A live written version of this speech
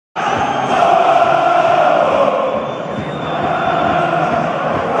Hello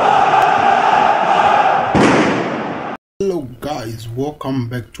guys, welcome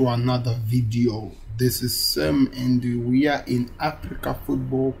back to another video. This is Sam and we are in Africa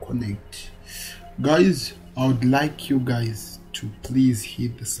Football Connect. Guys, I would like you guys to please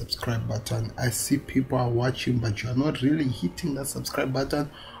hit the subscribe button. I see people are watching but you are not really hitting the subscribe button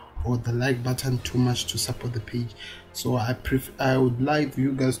or the like button too much to support the page. So I would like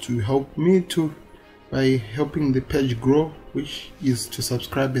you guys to help me by helping the page grow, which is to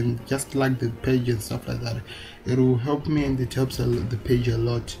subscribe and just like the page and stuff like that. It will help me and it helps the page a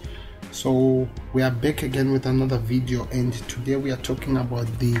lot. So we are back again with another video, and today we are talking about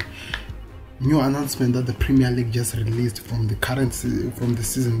the new announcement that the Premier League just released from the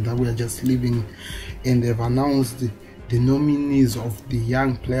season that we are just living, and they've announced the nominees of the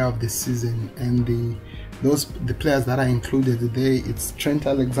young player of the season, and the players that are included there. It's Trent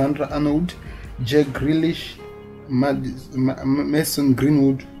Alexander-Arnold, Jack Grealish, Mason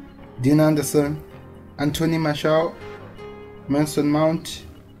Greenwood, Dean Anderson, Anthony Martial, Mason Mount,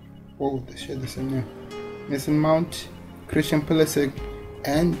 they share the same name, Mason Mount, Christian Pulisic,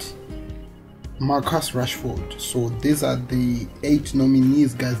 and Marcus Rashford. So these are the 8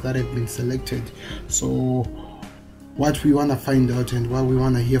 nominees, guys, that have been selected. So what we want to find out and what we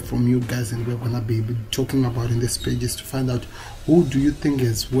want to hear from you guys, and we're going to be talking about in this page, is to find out who do you think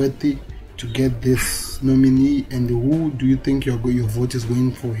is worthy to get this nominee, and who do you think your vote is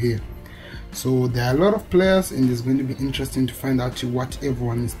going for here. So there are a lot of players, and it's going to be interesting to find out what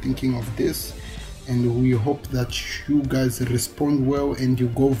everyone is thinking of this, and we hope that you guys respond well and you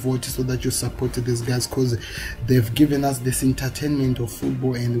go vote so that you support these guys, because they've given us this entertainment of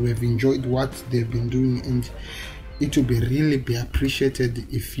football and we've enjoyed what they've been doing, and it will really be appreciated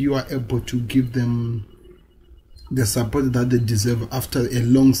if you are able to give them the support that they deserve after a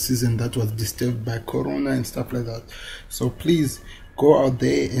long season that was disturbed by corona and stuff like that. So please go out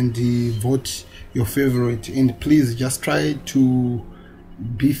there and vote your favorite, and please just try to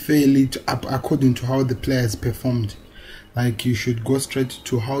be fairly according to how the players performed. Like, you should go straight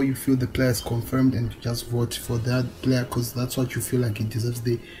to how you feel the player is confirmed and just vote for that player, because that's what you feel like it deserves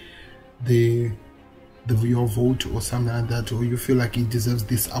your vote or something like that, or you feel like he deserves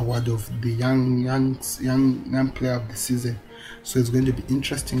this award of the young player of the season. So it's going to be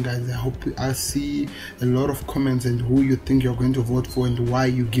interesting, guys. I hope I see a lot of comments and who you think you're going to vote for and why.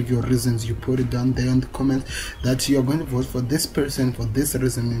 You give your reasons, you put it down there in the comments that you're going to vote for this person for this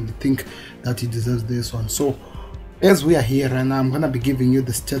reason and you think that he deserves this one. So as we are here right now, I'm gonna be giving you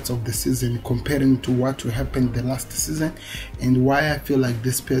the stats of the season, comparing to what happened the last season and why I feel like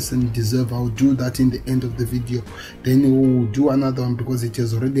this person deserves. I'll do that in the end of the video. Then we'll do another one because it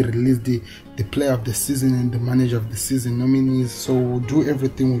has already released the player of the season and the manager of the season nominees. So we'll do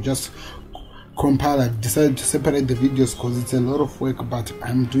everything. We'll just compile. I decided to separate the videos because it's a lot of work, but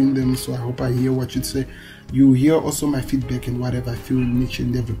I'm doing them, so I hope I hear what you say. You hear also my feedback and whatever I feel in each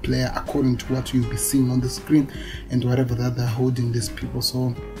and every player according to what you'll be seeing on the screen and whatever that they're holding these people.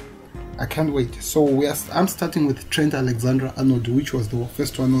 So I can't wait. So I'm starting with Trent Alexander-Arnold, which was the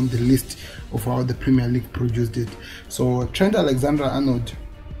first one on the list of how the Premier League produced it. So Trent Alexander-Arnold,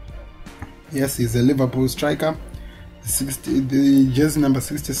 yes, he's a Liverpool striker, the jersey number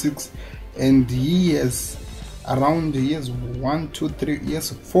 66, and he has 4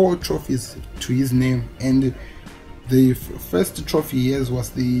 trophies to his name, and the first trophy he has was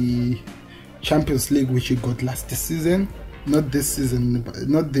the Champions League, which he got last season, not this season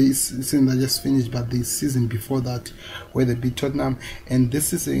that just finished, but the season before that, where they beat Tottenham. And this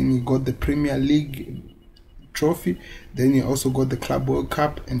season he got the Premier League trophy, then he also got the Club World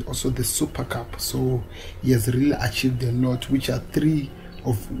Cup and also the Super Cup. So he has really achieved a lot, which are 3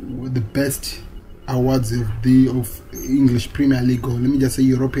 of the best awards of English Premier League, or let me just say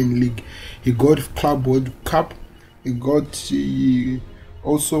European League. He got Club World Cup, he got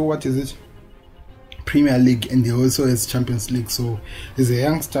also Premier League, and he also has Champions League. So he's a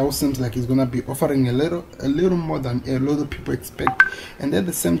youngster who seems like he's gonna be offering a little more than a lot of people expect. And at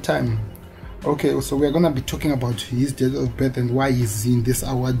the same time, okay, so we're gonna be talking about his date of birth and why he's in this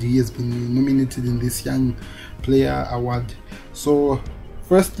award. He has been nominated in this young player award. So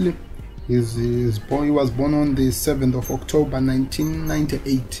firstly, he was born on the 7th of October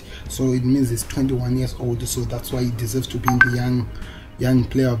 1998, so it means he's 21 years old. So that's why he deserves to be in the young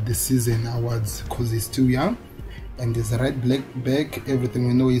player of the season awards, because he's still young and he's a right back. Everything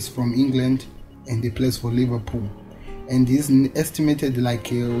we know, is from England and he plays for Liverpool, and he's estimated like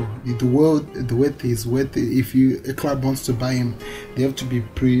the worth is worth. If a club wants to buy him, they have to be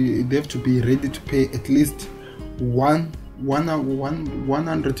ready to pay at least 1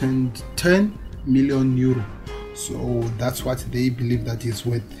 110 million euro. So that's what they believe that is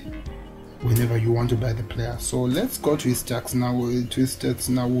worth whenever you want to buy the player. So let's go to his stats now.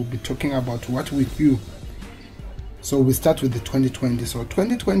 We'll be talking about what we feel. So we start with the 2020. So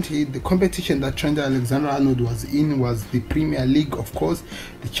 2020, the competition that Trent Alexander-Arnold was in was the Premier League, of course,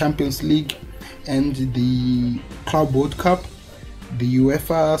 the Champions League, and the Club World Cup, the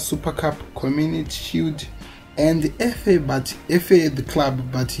UEFA Super Cup, Community Shield, and the FA. But FA the club,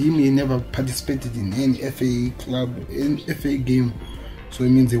 but he never participated in any FA club, in FA game. So it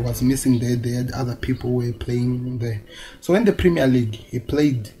means he was missing there. They had other people were playing there. So in the Premier League, he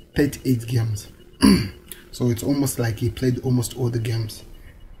played 38 games. So it's almost like he played almost all the games.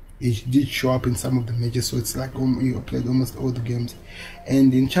 He did show up in some of the matches, so it's like he played almost all the games.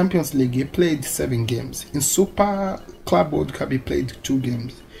 And in Champions League, he played 7 games. In Super Club World Cup, he played 2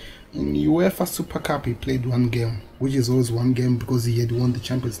 games. In UEFA Super Cup, he played 1 game, which is always 1 game because he had won the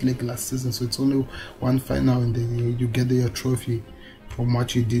Champions League last season. So it's only 1 final, and then you get your trophy from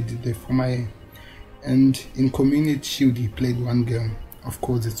what you did the former year. And in Community Shield, he played 1 game. Of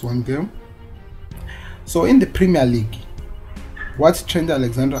course, it's 1 game. So in the Premier League, what Trent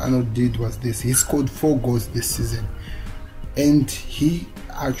Alexander-Arnold did was this: he scored 4 goals this season, and he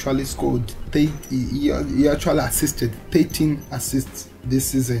actually scored he actually assisted 13 assists this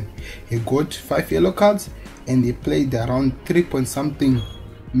season. He got 5 yellow cards, and he played around 3-point-something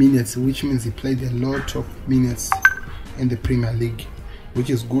minutes, which means he played a lot of minutes in the Premier League, which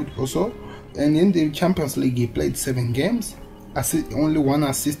is good also. And in the Champions League, he played 7 games, only 1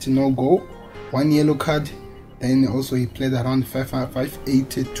 assist, no goal, 1 yellow card. Then also he played around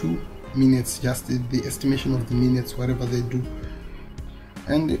 582 minutes, just the estimation of the minutes, whatever they do.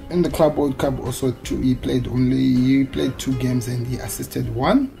 And in the Club World Cup also he played 2 games, and he assisted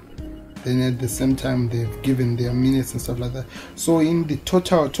 1. Then at the same time they've given their minutes and stuff like that. So in the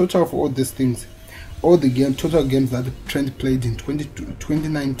total of all these things, all the total games that Trent played in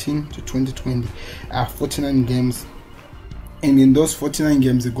 2019 to 2020 are 49 games, and in those 49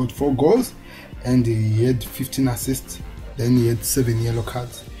 games he got 4 goals, and he had 15 assists. Then he had 7 yellow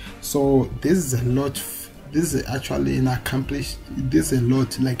cards. So this is a lot. This is actually an accomplished. This is a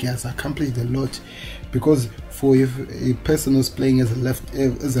lot. Like, he has accomplished a lot, because for a person who's playing as a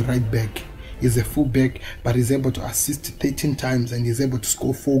right back, he's a full back, but he's able to assist 13 times, and he's able to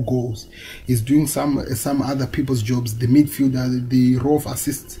score 4 goals. He's doing some other people's jobs. The midfielder, the row of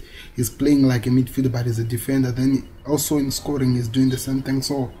assists, he's playing like a midfielder, but he's a defender. Then also in scoring, he's doing the same thing.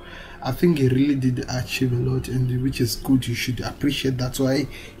 So I think he really did achieve a lot, and which is good. You should appreciate. That's why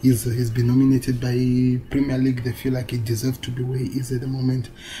he's been nominated by Premier League. They feel like he deserves to be where he is at the moment,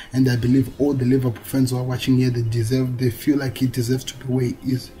 and I believe all the Liverpool fans who are watching here, they feel like he deserves to be where he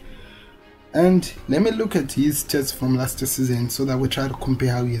is. And let me look at his stats from last season, so that we try to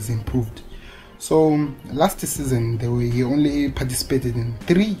compare how he has improved. So last season, he only participated in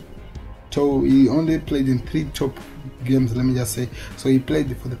 3. So he only played in 3 top games, let me just say. So he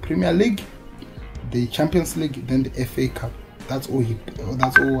played for the Premier League, the Champions League, then the FA Cup. That's all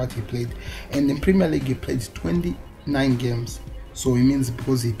what he played. And in Premier League, he played 29 games. So it means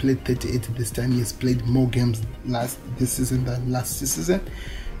because he played 38 this time, he has played more games this season than last season.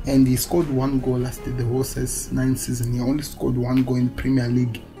 And he scored 1 goal the whole 9 season. He only scored 1 goal in the Premier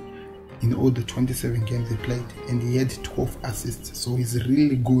League in all the 27 games he played, and he had 12 assists. So he's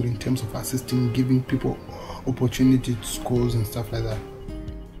really good in terms of assisting, giving people opportunity to score and stuff like that.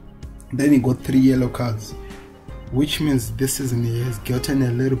 Then he got 3 yellow cards, which means this season he has gotten a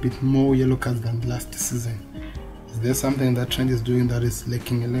little bit more yellow cards than last season. Is there something that Trent is doing that is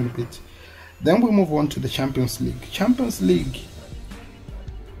lacking a little bit? Then we move on to the Champions League. Champions League,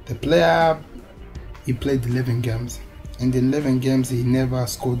 the player, he played 11 games. In the 11 games, he never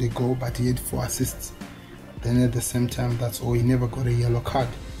scored a goal, but he had 4 assists. Then at the same time, that's all. He never got a yellow card,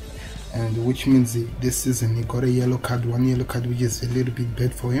 and which means this season he got a yellow card, 1 yellow card, which is a little bit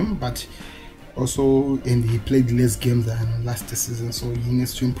bad for him. But also, and he played less games than last season, so he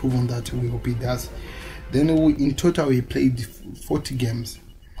needs to improve on that. We hope he does. Then in total, he played 40 games,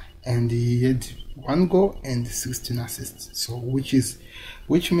 and he had 1 goal and 16 assists. So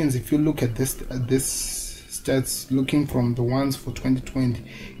which means if you look at this stats, looking from the ones for 2020,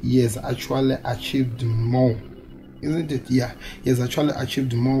 he has actually achieved more, isn't it? Yeah, he has actually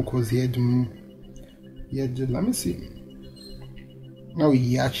achieved more, because he had let me see. No,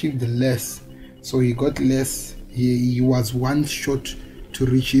 he achieved less. So he got less. He was 1 short to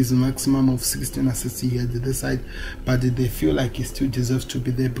reach his maximum of 16 assists he had at the side, but they feel like he still deserves to be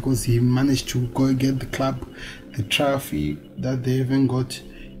there, because he managed to go get the club, the trophy that they haven't got,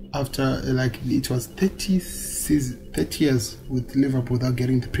 after like it was 30 years with Liverpool without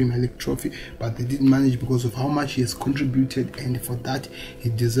getting the Premier League trophy, but they didn't manage because of how much he has contributed, and for that he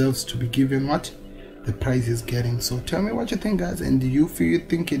deserves to be given what the prize he's getting. So tell me what you think, guys, and do you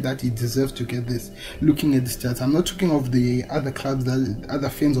think that he deserves to get this? Looking at the stats, I'm not talking of the other clubs, that other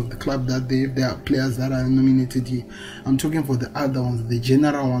fans of the club, that there are players that are nominated here. I'm talking for the other ones, the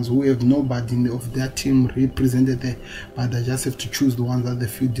general ones who have nobody of their team represented there, but they just have to choose the ones that they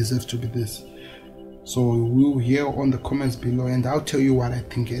feel deserve to be this. So we'll hear on the comments below, and I'll tell you what I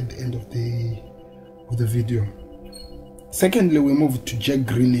think at the end of the video. Secondly, we move to Jack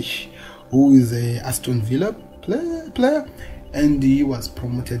Grealish, who is a Aston Villa player, and he was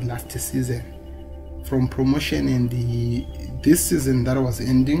promoted last season. From promotion in this season that was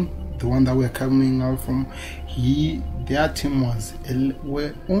ending, the one that we're coming out from, their team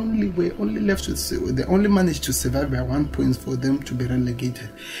were only left with, they only managed to survive by 1 point for them to be relegated,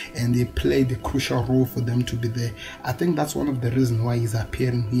 and they played a crucial role for them to be there. I think that's one of the reasons why he's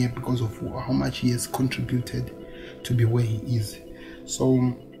appearing here, because of how much he has contributed to be where he is.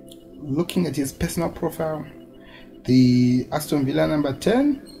 So looking at his personal profile, the Aston Villa number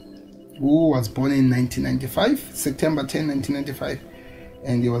 10, who was born in 1995, September 10, 1995,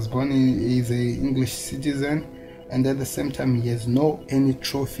 and he was born he's a English citizen, and at the same time he has no any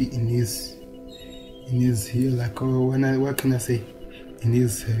trophy in his here, like, what can I say, in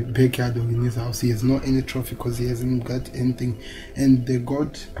his backyard or in his house. He has no any trophy because he hasn't got anything, and they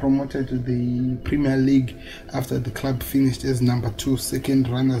got promoted to the Premier League after the club finished as number 2, second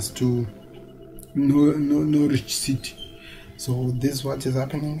runners to Norwich City. So this is what is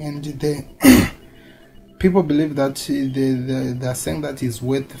happening, and people believe that they are saying that he's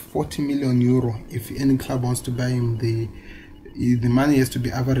worth 40 million euro. If any club wants to buy him, the money has to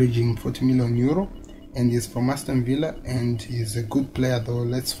be averaging 40 million euro. And he's from Aston Villa, and he's a good player though.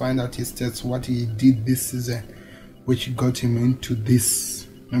 Let's find out his stats, what he did this season, which got him into this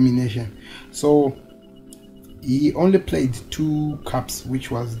nomination. So he only played 2 cups, which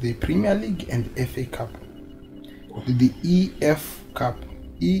was the Premier League and FA Cup. The EFL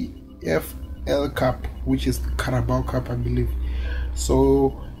Cup, which is the Carabao Cup, I believe.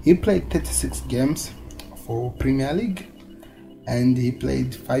 So he played 36 games for Premier League, and he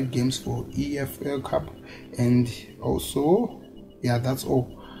played 5 games for EFL Cup, and also, yeah, that's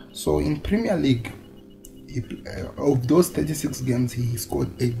all. So in Premier League, of those 36 games, he scored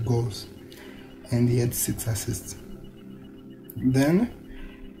 8 goals and he had 6 assists. Then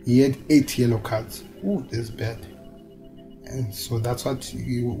he had 8 yellow cards. Oh, that's bad. And so that's what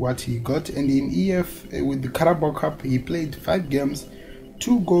he got. And in with the Carabao Cup, he played 5 games,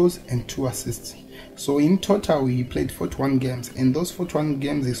 2 goals and 2 assists. So in total he played 41 games, and those 41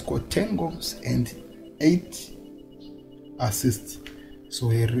 games he scored 10 goals and 8 assists. So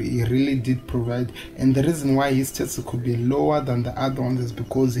he really did provide, and the reason why his stats could be lower than the other ones is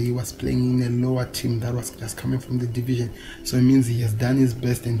because he was playing in a lower team that was just coming from the division. So it means he has done his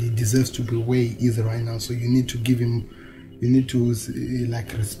best, and he deserves to be where he is right now. So you need to give him, you need to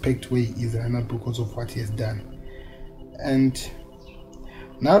like respect where he is right now because of what he has done. And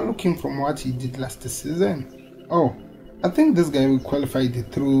now looking from what he did last season, oh, I think this guy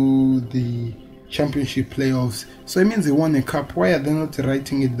qualified through the championship playoffs, so it means he won a cup. Why are they not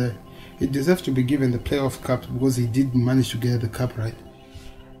writing it there? He deserves to be given the playoff cup because he did manage to get the cup, right?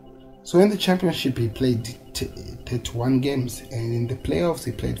 So in the championship he played 31 games, and in the playoffs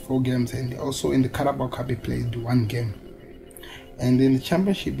he played 4 games, and also in the Carabao Cup he played 1 game. And in the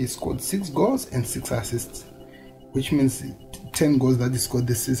championship he scored 6 goals and 6 assists, which means 10 goals that he scored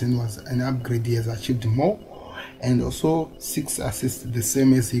this season was an upgrade. He has achieved more, and also 6 assists, the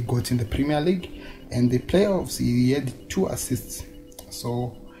same as he got in the Premier League. And the playoffs he had 2 assists.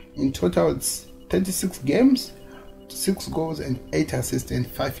 So in total it's 36 games, 6 goals and 8 assists and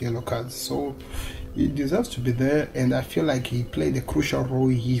 5 yellow cards. So he deserves to be there, and I feel like he played a crucial role.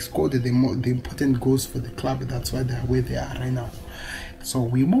 He scored the important goals for the club. That's why they are where they are right now. So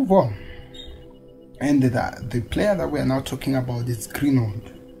we move on. And the player that we are now talking about is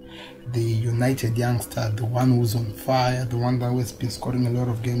Greenwood, the United youngster, the one who's on fire, the one that has been scoring a lot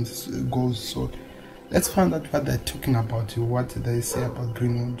of goals. So let's find out what they're talking about, what they say about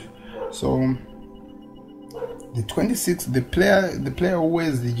Greenwood. So the 26, the player who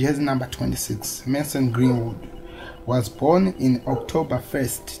wears the jersey number 26, Mason Greenwood, was born in October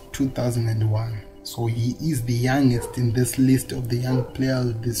 1st, 2001. So he is the youngest in this list of the young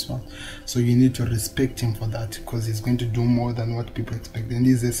players, this one. So you need to respect him for that, because he's going to do more than what people expect. And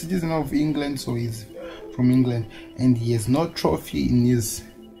he's a citizen of England, so he's from England, and he has no trophy in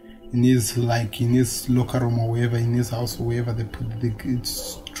in his locker room or wherever, in his house or wherever they put the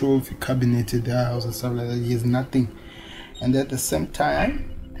trophy cabinet in their house and stuff like that. He has nothing. And at the same time,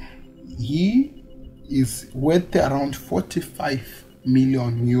 he is worth around 45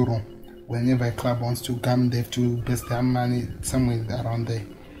 million euro. Whenever a club wants to come, they have to invest their money somewhere around there.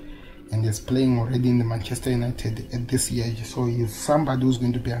 And he's playing already in the Manchester United at this year, so he's somebody who's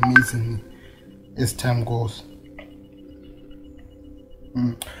going to be amazing as time goes.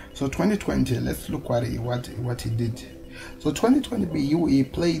 So 2020, let's look what he did. So 2020, he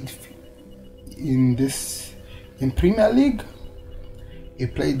played in Premier League, he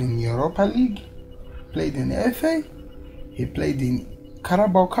played in Europa League, played in FA, he played in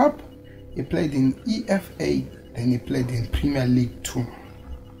Carabao Cup, he played in EFA, then he played in Premier League 2.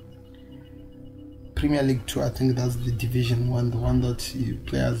 Premier League 2, I think that's the Division 1, the one that the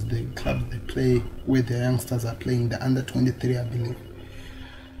clubs they play where the youngsters are playing, the under 23, I believe.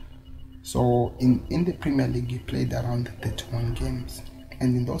 So in the Premier League, he played around 31 games,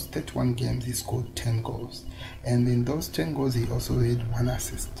 and in those 31 games he scored 10 goals, and in those 10 goals he also had 1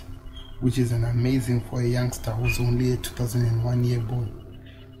 assist, which is an amazing for a youngster who's only a 2001 year boy,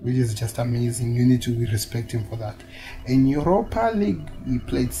 which is just amazing. You need to respect him for that. In Europa League, he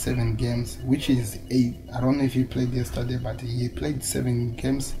played 7 games, which is I don't know if he played yesterday, but he played 7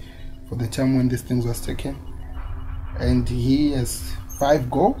 games for the time when this thing was taken, and he has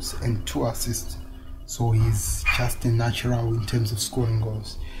 5 goals and 2 assists. So he's just a natural in terms of scoring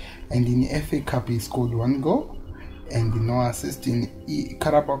goals. And in the FA Cup, he scored 1 goal and no assist. In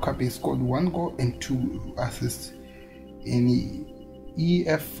Carabao Cup, he scored 1 goal and 2 assists. In the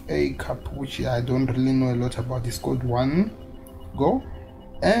EFA Cup, which I don't really know a lot about, he scored 1 goal.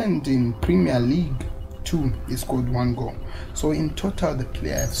 And in Premier League 2, he scored 1 goal. So in total, the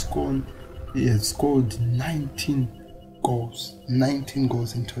player has scored 19 goals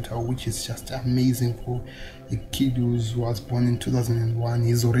in total, which is just amazing for a kid who was born in 2001.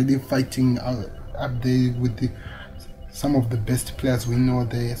 He's already fighting up there with some of the best players we know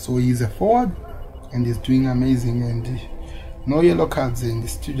there. So he's a forward and he's doing amazing, and no yellow cards, and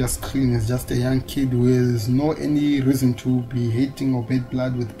he's still just clean. He's just a young kid who has no any reason to be hating or bad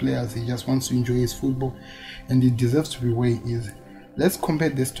blood with players. He just wants to enjoy his football, and he deserves to be where he is. Let's compare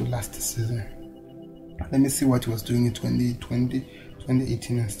this to last season. Let me see what he was doing in 2020,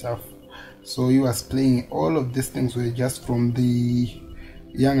 2018 and stuff. So he was playing, all of these things were just from the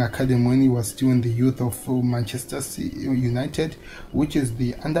young academy when he was still in the youth of Manchester United, which is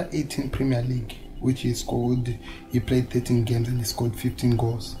the under 18 Premier League, which he played 13 games and he scored 15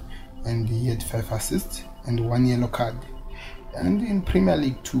 goals, and he had 5 assists and 1 yellow card. And in Premier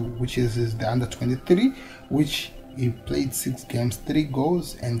League 2, which is the under 23, which he played 6 games, 3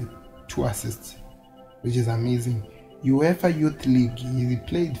 goals and 2 assists, which is amazing. UEFA Youth League, he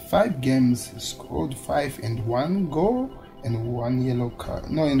played 5 games, scored 5 and 1 goal and 1 yellow card.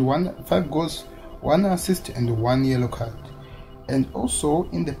 No, and 5 goals, 1 assist and 1 yellow card. And also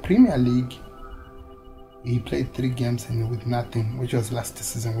in the Premier League, he played 3 games and with nothing, which was last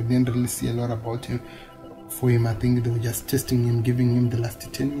season. We didn't really see a lot about him. For him, I think they were just testing him, giving him the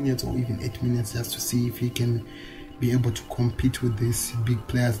last 10 minutes or even 8 minutes just to see if he can be able to compete with these big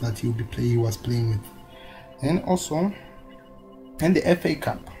players that he was playing with. And also in the FA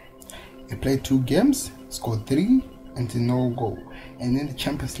Cup, he played 2 games, scored 3 and no goal. And in the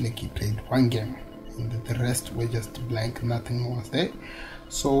Champions League, he played 1 game, and the rest were just blank, nothing was there.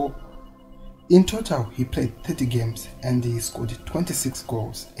 So in total, he played 30 games and he scored 26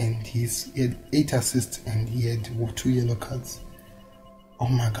 goals, and he had 8 assists and he had 2 yellow cards. Oh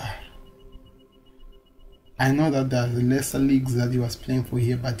my god. I know that there are the lesser leagues that he was playing for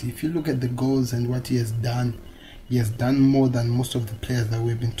here, but if you look at the goals and what he has done more than most of the players that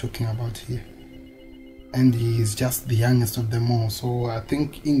we've been talking about here. And he is just the youngest of them all. So I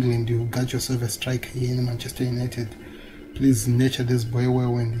think England, you got yourself a striker here in Manchester United. Please nurture this boy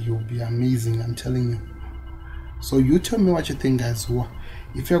well and you'll be amazing, I'm telling you. So you tell me what you think, guys.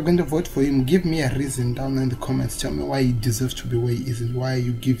 If you're going to vote for him, give me a reason down in the comments. Tell me why he deserves to be where he is, and why are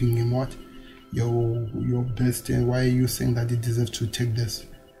you giving him what? Your best, and why are you saying that he deserves to take this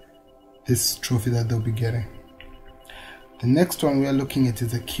trophy that they'll be getting. The next one we are looking at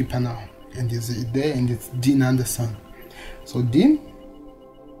is a keeper now, and he's there, and it's Dean Anderson. So Dean,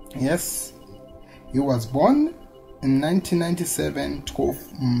 yes, he was born in 1997,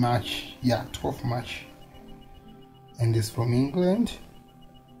 12th March, and he's from England.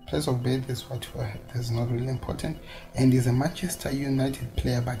 Place of birth is that's not really important, and he's a Manchester United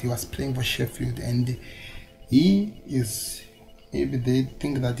player, but he was playing for Sheffield, and he is, maybe they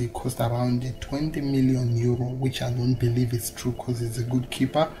think that he cost around 20 million euro, which I don't believe is true, because he's a good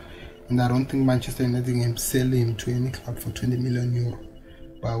keeper and I don't think Manchester United can sell him to any club for 20 million euro.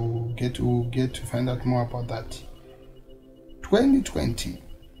 But we'll get to find out more about that. 2020,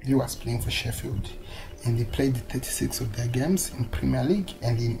 he was playing for Sheffield, and he played 36 of their games in Premier League,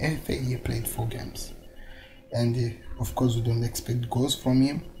 and in FA he played 4 games. And of course we don't expect goals from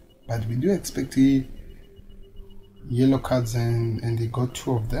him, but we do expect yellow cards, and he got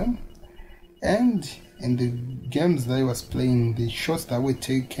 2 of them. And in the games that he was playing, the shots that were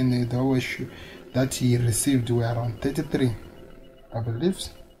taken, that he received were around 33. I believe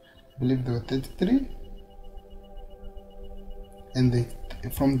there were 33. And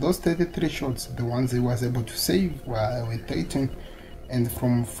from those 33 shots, the ones he was able to save were 13. And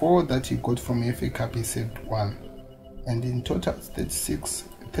from 4 that he got from FA Cup, he saved 1. And in total, 36,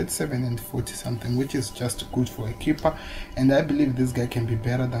 37 and 40 something, which is just good for a keeper. And I believe this guy can be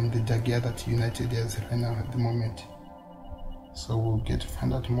better than the Jaguar that United has right now at the moment. So we'll get to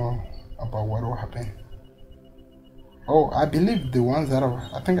find out more about what will happen. Oh, I believe the ones that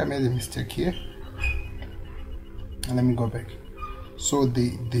I think I made a mistake here. And let me go back. So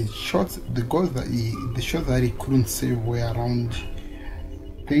the shots that he couldn't save were around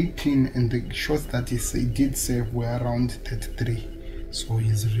 18, and the shots that he did save were around 33. So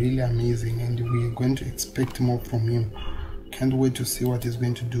he's really amazing, and we're going to expect more from him. Can't wait to see what he's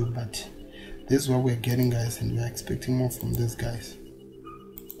going to do, but this is what we're getting, guys, and we're expecting more from these guys.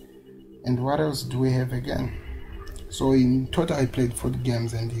 And what else do we have again? So in total he played 40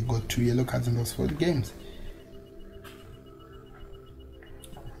 games, and he got 2 yellow cards in those 40 games.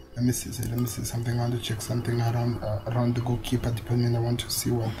 Let me see something. I want to check something around the goalkeeper department. I want to see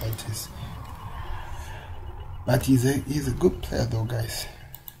what that is. But he's a good player though, guys.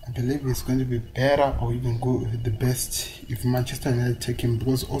 I believe he's going to be better, or even go with the best if Manchester United take him,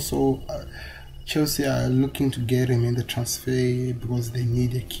 because also Chelsea are looking to get him in the transfer because they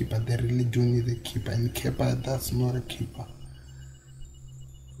need a keeper. They really do need a keeper, and Kepa, that's not a keeper.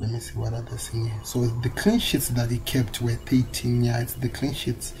 Let me see what others in here. So the clean sheets that he kept were 13. Yeah, it's the clean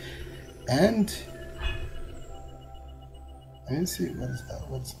sheets. And let me see, what is that?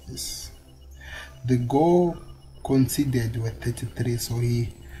 What's this? The goal conceded were 33. So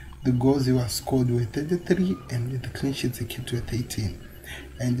the goals he was scored were 33, and the clean sheets he kept were 13.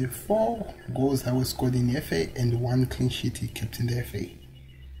 And the 4 goals that were scored in the FA, and 1 clean sheet he kept in the FA.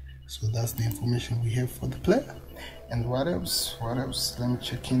 So that's the information we have for the player. And what else? Let me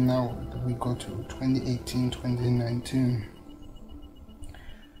check in now. We go to 2018, 2019.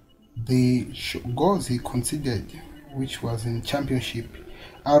 The goals he conceded, which was in championship,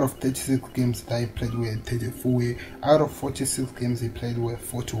 out of 36 games that he played, were 34. Out of 46 games he played, were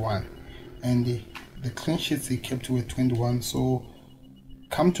 41. And the clean sheets he kept were 21. So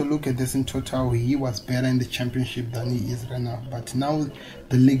come to look at this in total, he was better in the championship than he is right now. But now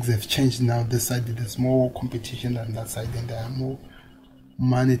the leagues have changed. Now this side there's more competition than that side, and there are more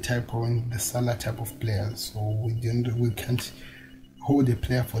money type or the Salah type of players. So we can't hold a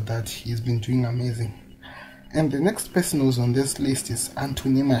player for that. He's been doing amazing. And the next person who's on this list is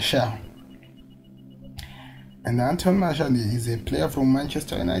Anthony Martial. And Anthony Martial is a player from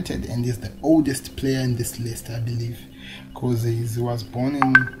Manchester United, and is the oldest player in this list, I believe, because he was born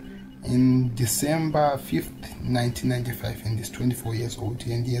in December 5th, 1995, and he's 24 years old,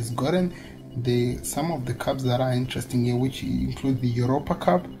 and he has gotten some of the cups that are interesting here, which include the Europa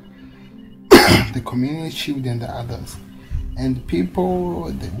Cup, the Community Shield, and the others. And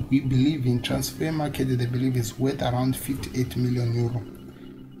people, we believe in transfer market, they believe is worth around 58 million euro.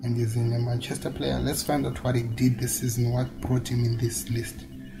 And he's in a Manchester player. Let's find out what he did this season, what brought him in this list.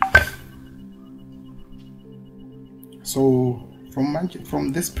 So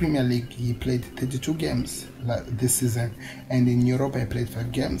from this Premier League, he played 32 games this season, and in Europe he played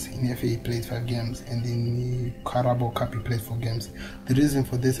 5 games, in FA he played 5 games, and in the Carabao Cup he played 4 games. The reason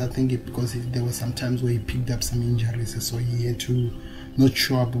for this, I think, is because there were some times where he picked up some injuries, so he had to not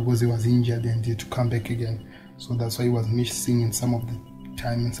show up because he was injured, and he had to come back again. So that's why he was missing in some of the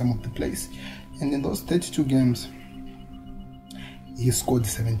time in some of the plays. And in those 32 games he scored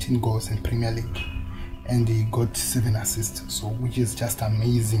 17 goals in Premier League, and he got 7 assists, so which is just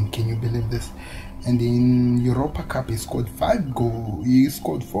amazing. Can you believe this? And in Europa Cup he scored 5 goals. He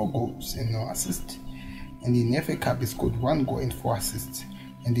scored 4 goals and no assist. And in FA Cup he scored 1 goal and 4 assists.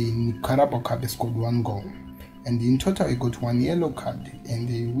 And in Carabao Cup he scored 1 goal. And in total he got 1 yellow card,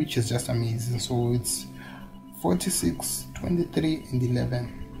 and which is just amazing. So it's 46, 23 and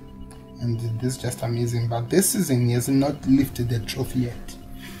 11, and this is just amazing. But this season he has not lifted the trophy yet,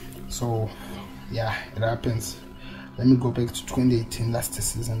 so yeah, it happens. Let me go back to 2018, last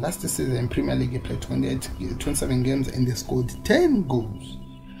season in Premier League he played 27 games, and he scored 10 goals.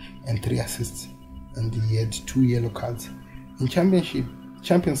 and 3 assists, and he had 2 yellow cards. In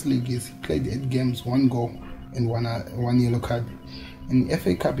Champions League, he played 8 games, 1 goal and 1 yellow card. In the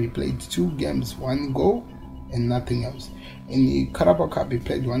FA Cup, he played 2 games, 1 goal and nothing else. In the Carabao Cup, he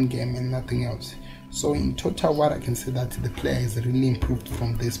played 1 game and nothing else. So in total, what I can say that the player has really improved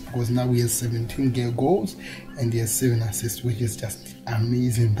from this, because now he has 17 goals and he has 7 assists, which is just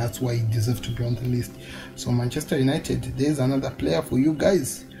amazing. That's why he deserves to be on the list. So Manchester United, there's another player for you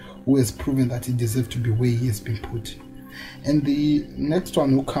guys who has proven that he deserves to be where he has been put. And the next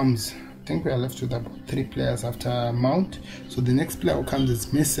one who comes, I think we are left with about 3 players after Mount. So the next player who comes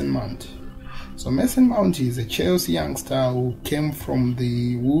is Mason Mount. So Mason Mount is a Chelsea youngster who came from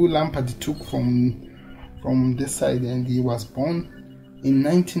who Lampard took from this side, and he was born in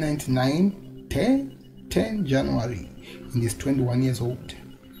 1999, 10 January, and he's 21 years old.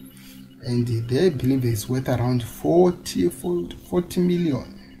 And they believe he's worth around 40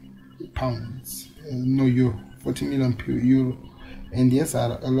 million pounds, no euro, 40 million euro. And yes,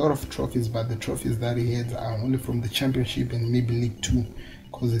 a lot of trophies, but the trophies that he had are only from the Championship and maybe League 2,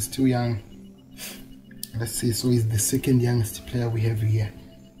 because he's still young. Let's see, so he's the second youngest player we have here.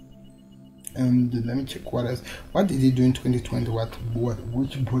 And let me check what else. What did he do in 2020?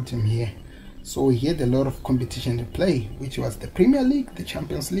 Which brought him here? So he had a lot of competition to play, which was the Premier League, the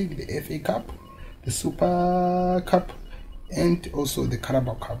Champions League, the FA Cup, the Super Cup, and also the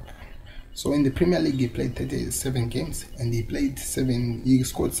Carabao Cup. So in the Premier League, he played 37 games, and he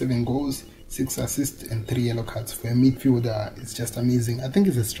scored 7 goals, 6 assists, and 3 yellow cards. For a midfielder, it's just amazing. I think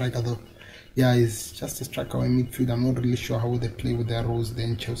he's a striker though. Yeah, he's just a striker or a midfielder. I'm not really sure how they play with their roles there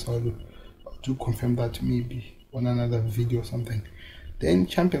in Chelsea. I'll to confirm that maybe on another video or something. Then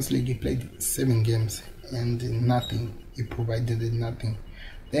Champions League, he played 7 games and nothing. He provided nothing.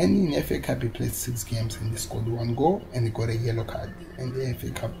 Then in FA Cup, he played 6 games and he scored 1 goal and he got a yellow card in the FA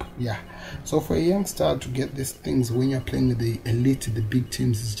Cup. Yeah, so for a youngster to get these things when you're playing with the elite, the big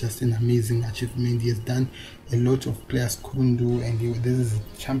teams, is just an amazing achievement. He has done a lot of players couldn't do, and this is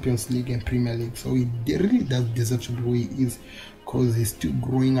Champions League and Premier League, so he really does deserve to be where he is, because he's still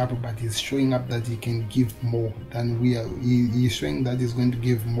growing up, but he's showing up that he can give more than we are. He's showing that he's going to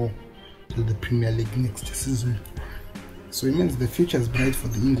give more to the Premier League next season. So it means the future is bright for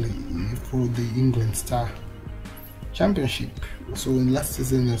the England star. Championship. So in last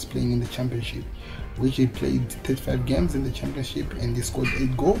season he was playing in the Championship, which he played 35 games in the Championship, and he scored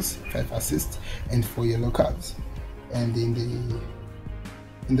 8 goals, 5 assists, and 4 yellow cards. And in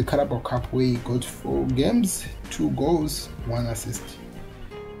the Carabao Cup, where he got 4 games, 2 goals, 1 assist.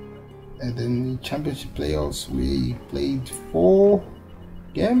 And then the Championship playoffs, where he played 4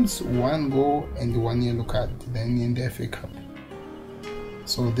 games, 1 goal and 1 yellow card. Then in the FA Cup.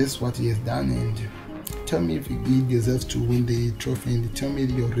 So this is what he has done, and tell me if he deserves to win the trophy, and tell me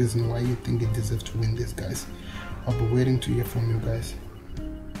your reason why you think he deserves to win this, guys. I'll be waiting to hear from you guys.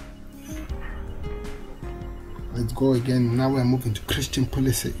 Let's go again. Now we're moving to Christian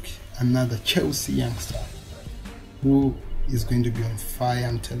Pulisic, another Chelsea youngster who is going to be on fire,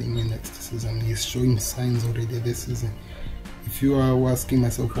 I'm telling you, next season. He's showing signs already this season. If you are asking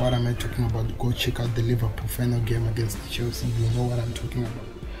myself what am I talking about, go check out the Liverpool final game against Chelsea. You know what I'm talking about.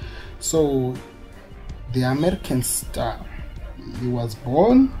 So the American star, he was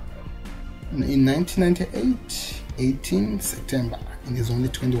born in 1998, 18 September, and he's only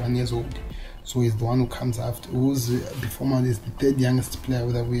 21 years old. So he's the one who comes after, who's before Mount is the 3rd youngest player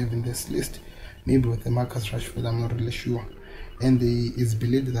that we have in this list, maybe with the Marcus Rashford, I'm not really sure. And it's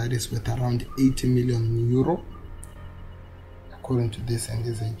believed that it's worth around 80 million euro. According to this, and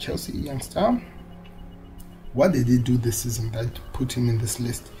is a Chelsea youngster. What did he do this season that put him in this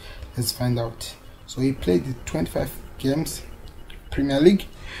list? Let's find out. So he played 25 games Premier League,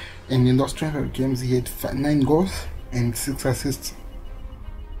 and in those 25 games he had 9 goals and 6 assists.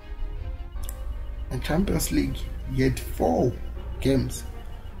 In Champions League he had 4 games,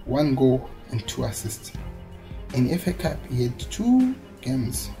 1 goal and 2 assists. In FA Cup he had 2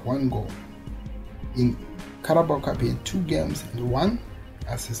 games, 1 goal. In Carabao Cup he had 2 games and 1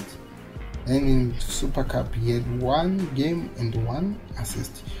 assist. And in Super Cup he had 1 game and 1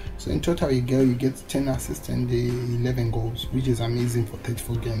 assist. So in total he gets 10 assists and 11 goals, which is amazing for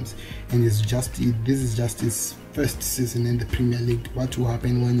 34 games. And this is just his first season in the Premier League. What will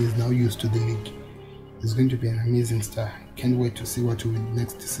happen when he's now used to the league? He's going to be an amazing star. Can't wait to see what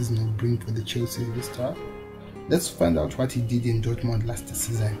next season will bring for the Chelsea star. Let's find out what he did in Dortmund last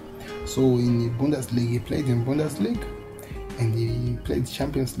season. So in the Bundesliga, he played in Bundesliga, and he played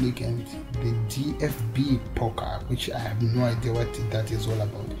Champions League and the DFB Pokal, which I have no idea what that is all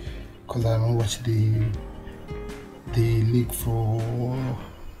about, because I don't watch the league for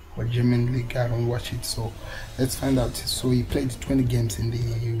or German league. I don't watch it, so let's find out. So he played 20 games in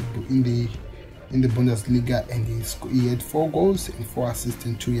the Bundesliga, and he had 4 goals and 4 assists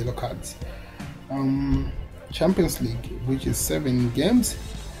and 2 yellow cards. Champions League, which is 7 games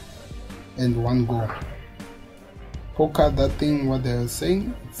and 1 goal. Poker, that thing, what they were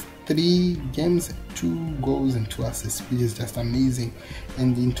saying, it's 3 games, 2 goals and 2 assists, which is just amazing.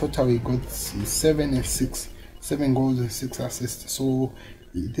 And in total he got 7 goals and 6 assists. So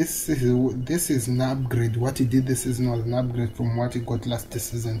this is an upgrade. What he did this season was an upgrade from what he got last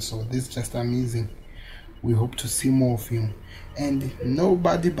season. So this is just amazing. We hope to see more of him. And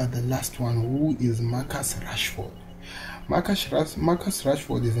nobody but the last one, who is Marcus Rashford. Marcus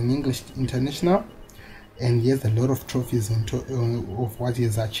Rashford is an English international, and he has a lot of trophies of what he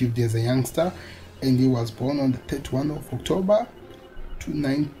has achieved as a youngster. And he was born on the 31st of October to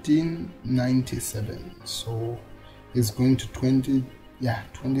 1997. So he's going to 23.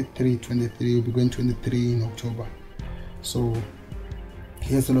 He'll be going 23 in October. So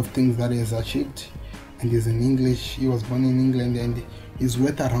he has a lot of things that he has achieved. And he's in English. He was born in England, and he's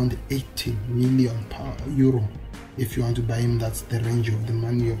worth around 80 million euro. If you want to buy him, that's the range of the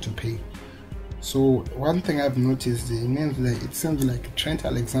money you have to pay. So one thing I've noticed, it seems like Trent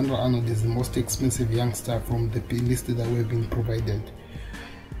Alexander-Arnold is the most expensive youngster from the list that we've been provided.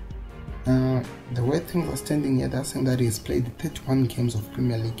 The way things are standing here, they're saying that he's played 31 games of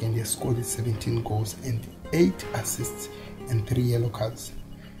Premier League and he has scored 17 goals and 8 assists and 3 yellow cards.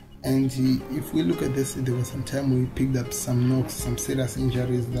 And if we look at this, there was some time we picked up some knocks, some serious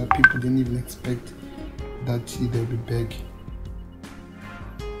injuries that people didn't even expect that they'll be back.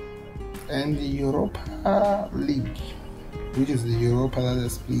 And the Europa League, which is the Europa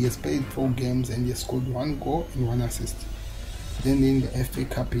that he has played 4 games and he has scored 1 goal and 1 assist. Then in the FA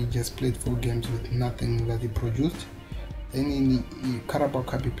Cup he just played 4 games with nothing that he produced. Then in the Carabao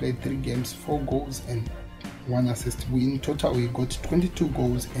Cup he played 3 games, 4 goals and 1 assist. In total we got 22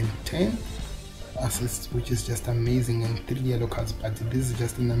 goals and 10 assists, which is just amazing, and 3 yellow cards. But this is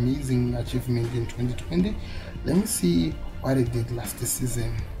just an amazing achievement in 2020. Let me see what he did last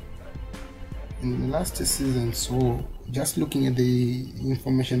season. In last season, so just looking at the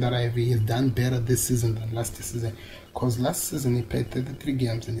information that I have, he has done better this season than last season, because last season he played 33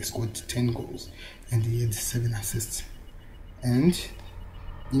 games and he scored 10 goals and he had 7 assists. And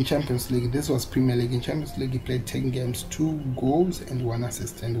in Champions League, this was Premier League, in Champions League he played 10 games, 2 goals and 1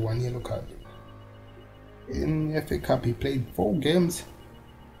 assist and 1 yellow card. In FA Cup he played 4 games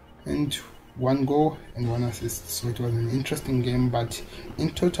and 1 goal and 1 assist. So it was an interesting game, but in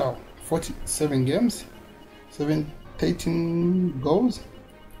total 47 games, 13 goals,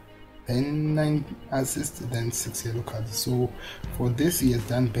 then 9 assists, then 6 yellow cards. So for this he has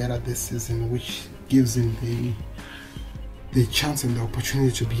done better this season, which gives him the chance and the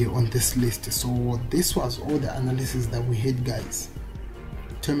opportunity to be on this list. So this was all the analysis that we had, guys.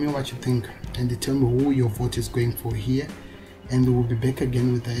 Tell me what you think, and tell me who your vote is going for here, and we'll be back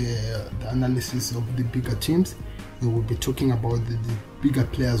again with the analysis of the bigger teams. We will be talking about the bigger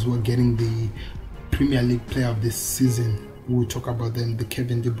players who are getting the Premier League player of this season. We will talk about them, the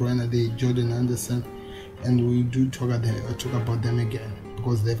Kevin De Bruyne, the Jordan Anderson, and we do talk about them again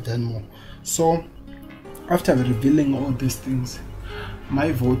because they've done more. So after revealing all these things,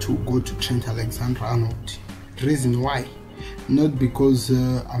 my vote will go to Trent Alexander-Arnold. Reason why? Not because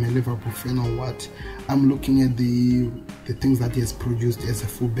I'm a Liverpool fan or what. I'm looking at the things that he has produced as a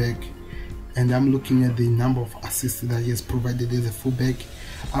fullback, and I'm looking at the number of assists that he has provided as a fullback.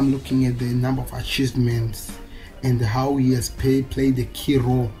 I'm looking at the number of achievements and how he has played a key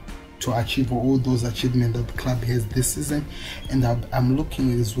role to achieve all those achievements that the club has this season. And I'm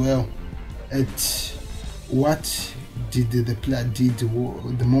looking as well at what did the player did,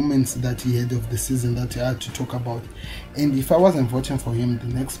 the moments that he had of the season that I had to talk about. And if I wasn't voting for him, the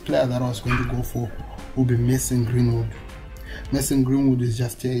next player that I was going to go for would be Mason Greenwood. Mason Greenwood is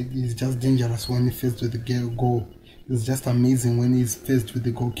just dangerous when he faced with the goal. It's just amazing when he's faced with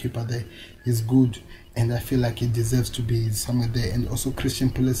the goalkeeper there. He's good, and I feel like he deserves to be somewhere there. And also Christian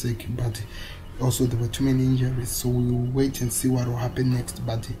Pulisic, but also there were too many injuries, so we will wait and see what will happen next.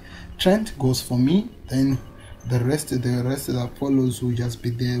 But Trent goes for me, then the rest that follows will just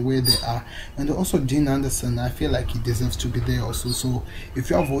be there where they are. And also Dean Anderson, I feel like he deserves to be there also. So if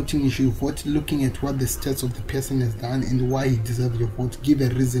you are voting, you should vote looking at what the stats of the person has done and why he deserves your vote. Give a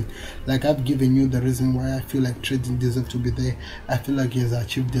reason. Like I've given you the reason why I feel like Trent deserves to be there. I feel like he has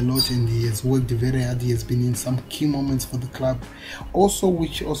achieved a lot and he has worked very hard. He has been in some key moments for the club also,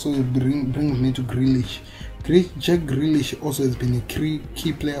 which also brings me to Grealish. Jack Grealish also has been a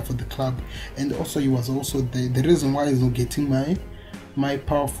key player for the club, and also he was also the reason why he's not getting my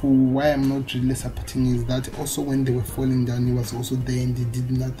powerful why I'm not really supporting is that also when they were falling down, he was also there and he did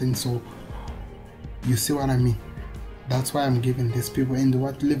nothing. So you see what I mean? That's why I'm giving these people. And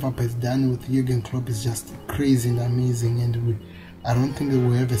what Liverpool has done with Jurgen Klopp is just crazy and amazing, and I don't think they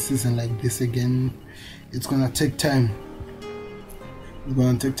will have a season like this again. It's gonna take time. It's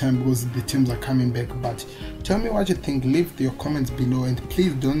gonna take time because the teams are coming back. But tell me what you think. Leave your comments below, and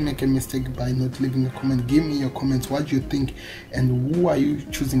please don't make a mistake by not leaving a comment. Give me your comments, what you think and who are you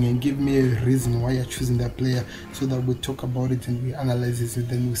choosing, and give me a reason why you're choosing that player, so that we talk about it and we analyze it, and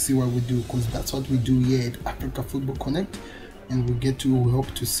then we see what we do, because that's what we do here at Africa Football Connect. And we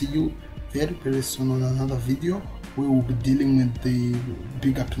hope to see you very, very soon on another video. We will be dealing with the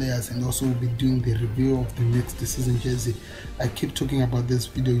bigger players, and also we'll be doing the review of the next season jersey. I keep talking about this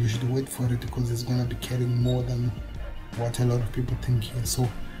video, you should wait for it, because it's gonna be carrying more than what a lot of people think here. So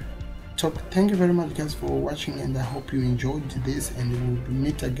thank you very much guys for watching, and I hope you enjoyed this, and we'll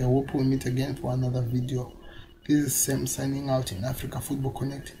meet again. I hope we'll meet again for another video. This is Sam signing out in Africa Football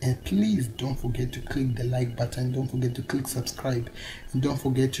Connect, and please don't forget to click the like button, don't forget to click subscribe, and don't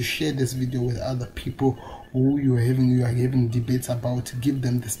forget to share this video with other people who you are having debates about. Give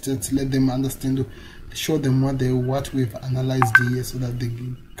them the stats, let them understand, show them what we've analyzed here, so that they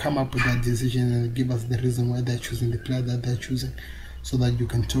come up with that decision and give us the reason why they're choosing the player that they're choosing, so that you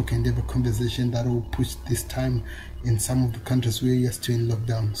can talk and have a conversation that will push this time in some of the countries where you're still in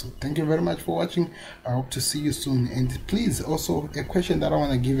lockdown. So thank you very much for watching. I hope to see you soon. And please, also a question that I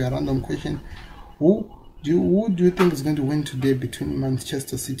want to give you, a random question: who do you think is going to win today between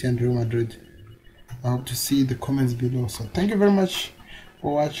Manchester City and Real Madrid? I hope to see the comments below. So thank you very much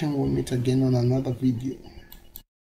for watching. We'll meet again on another video.